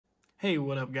Hey,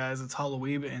 what up guys, it's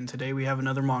Halloween, and today we have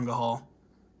another manga haul.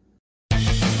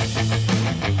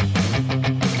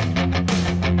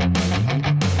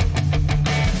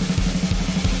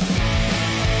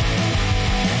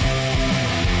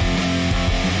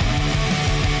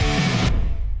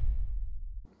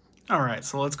 Alright,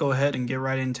 so let's go ahead and get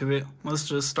right into it. Let's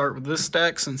just start with this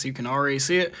stack since you can already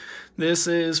see it. This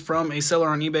is from a seller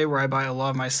on eBay where I buy a lot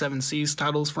of my 7Cs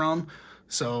titles from.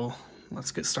 So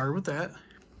let's get started with that.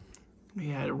 We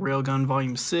had Railgun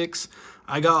Volume 6.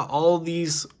 I got all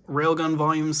these Railgun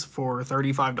volumes for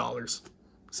 $35.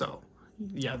 So,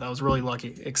 yeah, that was really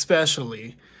lucky.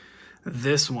 Especially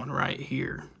this one right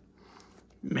here.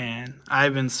 Man,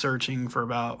 I've been searching for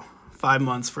about 5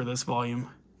 months for this volume.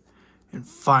 And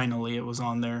finally it was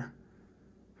on there.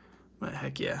 But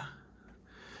heck yeah.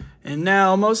 And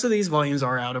now most of these volumes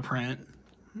are out of print.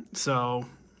 So,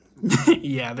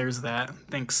 yeah, there's that.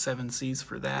 Thanks 7Cs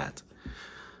for that.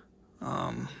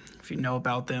 If you know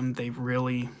about them, they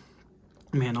really,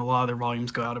 man, a lot of their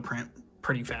volumes go out of print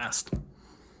pretty fast.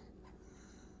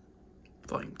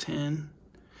 Volume 10.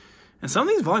 And some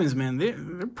of these volumes, man,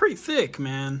 they're pretty thick,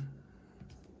 man.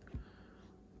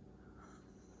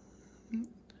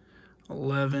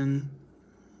 11.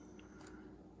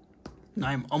 And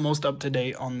I'm almost up to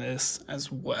date on this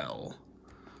as well.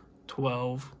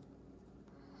 12.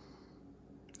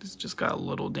 It's just got a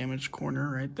little damaged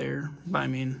corner right there. But I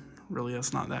mean, really,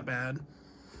 that's not that bad.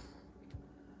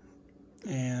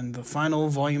 And the final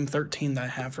volume 13 that I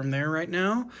have from there right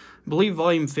now, I believe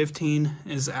volume 15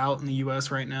 is out in the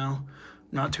US right now.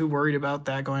 Not too worried about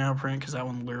that going out of print because that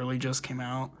one literally just came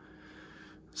out.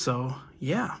 So,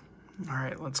 yeah. All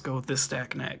right, let's go with this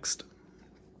stack next.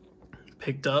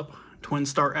 Picked up Twin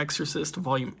Star Exorcist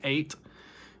volume 8.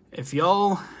 If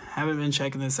y'all haven't been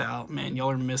checking this out, man,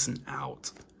 y'all are missing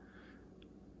out.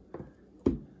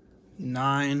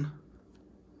 9.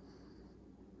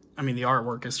 I mean, the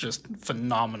artwork is just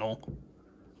phenomenal.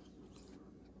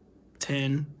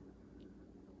 10.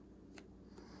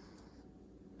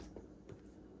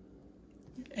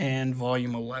 And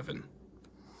volume 11.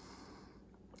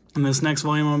 And this next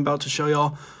volume I'm about to show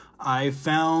y'all, I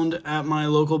found at my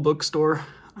local bookstore.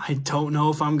 I don't know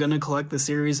if I'm going to collect the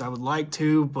series. I would like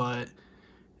to, but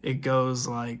it goes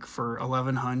like for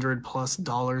 $1,100 plus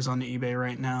on eBay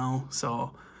right now.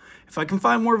 So if I can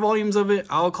find more volumes of it,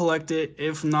 I'll collect it.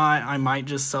 If not, I might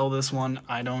just sell this one.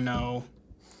 I don't know.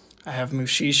 I have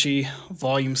Mushishi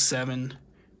volume 7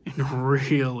 in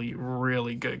really,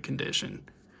 really good condition.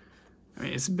 I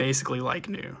mean, it's basically like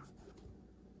new.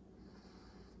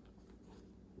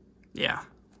 Yeah.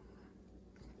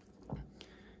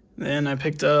 Then I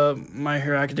picked up My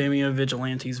Hero Academia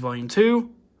Vigilantes Volume 2.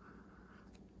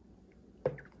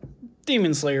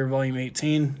 Demon Slayer Volume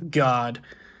 18. God,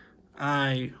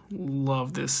 I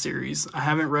love this series. I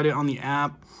haven't read it on the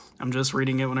app. I'm just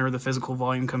reading it whenever the physical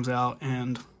volume comes out.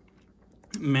 And,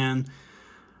 man,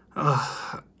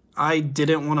 I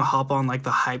didn't want to hop on like the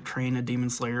hype train of Demon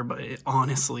Slayer, but it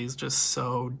honestly is just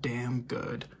so damn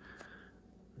good.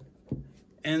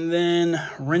 And then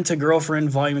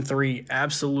Rent-A-Girlfriend Volume 3.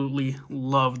 Absolutely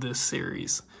love this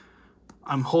series.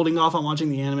 I'm holding off on watching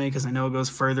the anime because I know it goes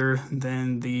further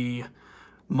than the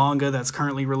manga that's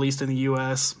currently released in the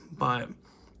US. But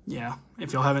yeah,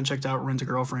 if y'all haven't checked out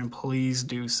Rent-A-Girlfriend, please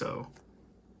do so.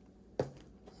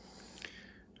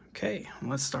 Okay,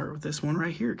 let's start with this one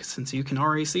right here. Because since you can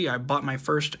already see, I bought my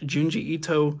first Junji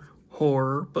Ito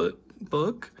horror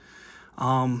book.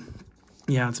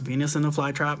 Yeah, it's Venus in a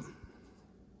Flytrap.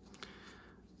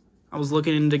 I was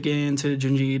looking to get into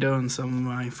Junji Ito, and some of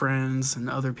my friends and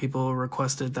other people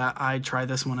requested that I try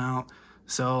this one out.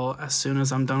 So as soon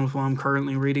as I'm done with what I'm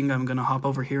currently reading, I'm going to hop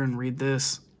over here and read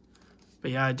this.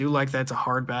 But yeah, I do like that it's a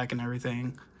hardback and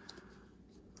everything.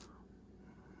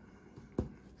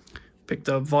 Picked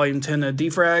up Volume 10 of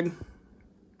Defrag.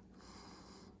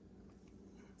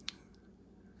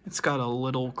 It's got a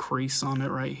little crease on it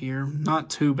right here. Not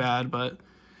too bad, but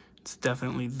it's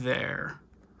definitely there.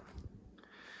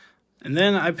 And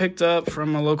then I picked up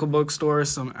from a local bookstore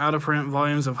some out-of-print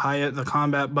volumes of Hyatt the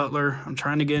Combat Butler. I'm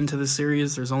trying to get into the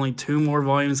series. There's only 2 more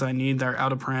volumes I need that are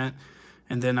out of print,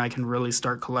 and then I can really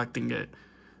start collecting it.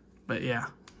 But yeah,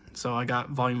 so I got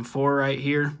Volume 4 right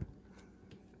here.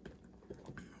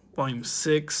 Volume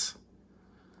 6.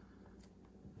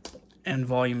 And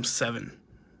Volume 7.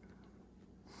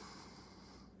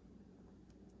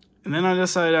 And then I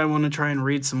decided I want to try and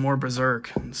read some more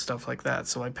Berserk and stuff like that.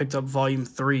 So I picked up Volume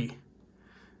 3.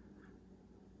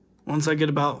 Once I get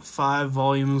about 5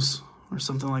 volumes or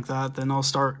something like that, then I'll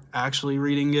start actually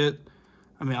reading it.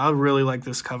 I mean, I really like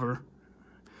this cover.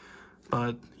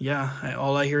 But yeah,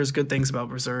 all I hear is good things about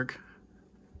Berserk.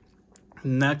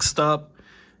 Next up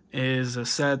is a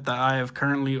set that I have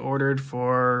currently ordered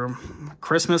for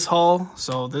Christmas haul.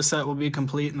 So this set will be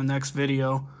complete in the next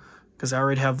video because I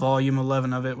already have volume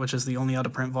 11 of it, which is the only out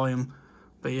of print volume.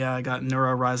 But yeah, I got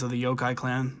Neuro Rise of the Yokai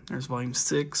Clan. There's volume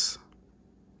 6.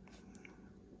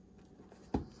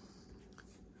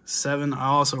 7. I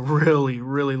also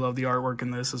really love the artwork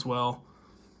in this as well.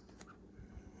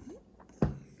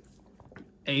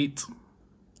 8.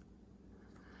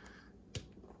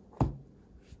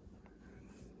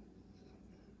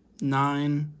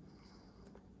 9.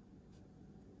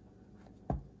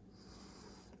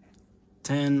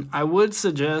 10. I would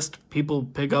suggest people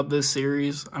pick up this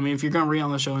series. I mean, if you're going to read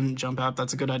on the show and jump out,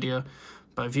 that's a good idea.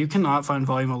 But if you cannot find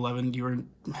volume 11,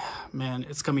 man,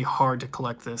 it's going to be hard to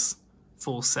collect this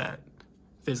full set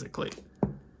physically.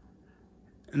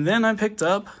 And then I picked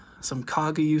up some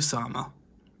Kaguya-sama.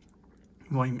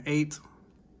 Volume 8.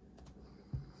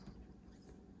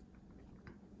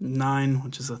 9,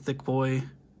 which is a thick boy.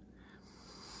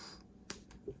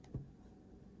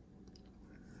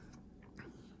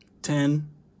 10,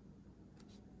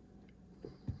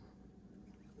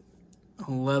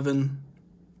 11,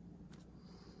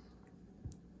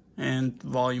 and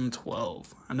volume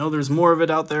 12. I know there's more of it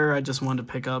out there. I just wanted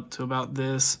to pick up to about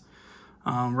this.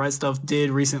 Right Stuff did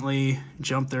recently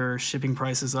jump their shipping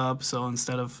prices up, so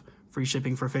instead of free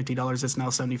shipping for $50, it's now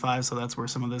 $75, so that's where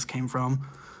some of this came from.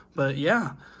 But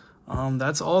yeah,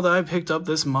 that's all that I picked up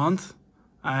this month.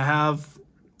 I have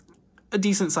a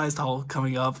decent sized haul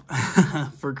coming up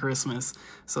for Christmas,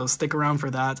 so stick around for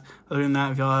that. Other than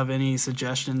that, if y'all have any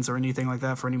suggestions or anything like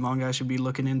that for any manga I should be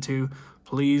looking into,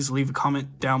 please leave a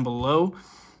comment down below.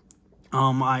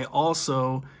 I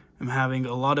also am having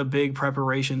a lot of big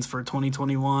preparations for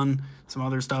 2021, some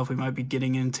other stuff we might be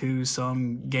getting into,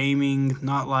 some gaming,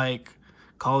 not like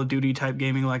Call of Duty type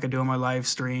gaming like I do on my live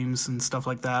streams and stuff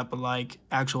like that, but like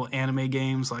actual anime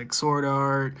games like Sword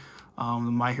Art,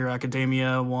 My Hero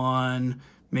Academia one,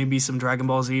 maybe some Dragon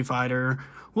Ball Z Fighter.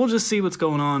 We'll just see what's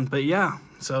going on. But yeah,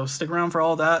 so stick around for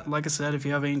all that. Like I said, if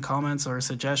you have any comments or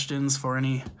suggestions for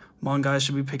any manga I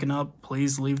should be picking up,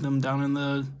 please leave them down in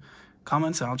the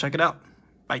comments and I'll check it out.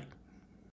 Bye.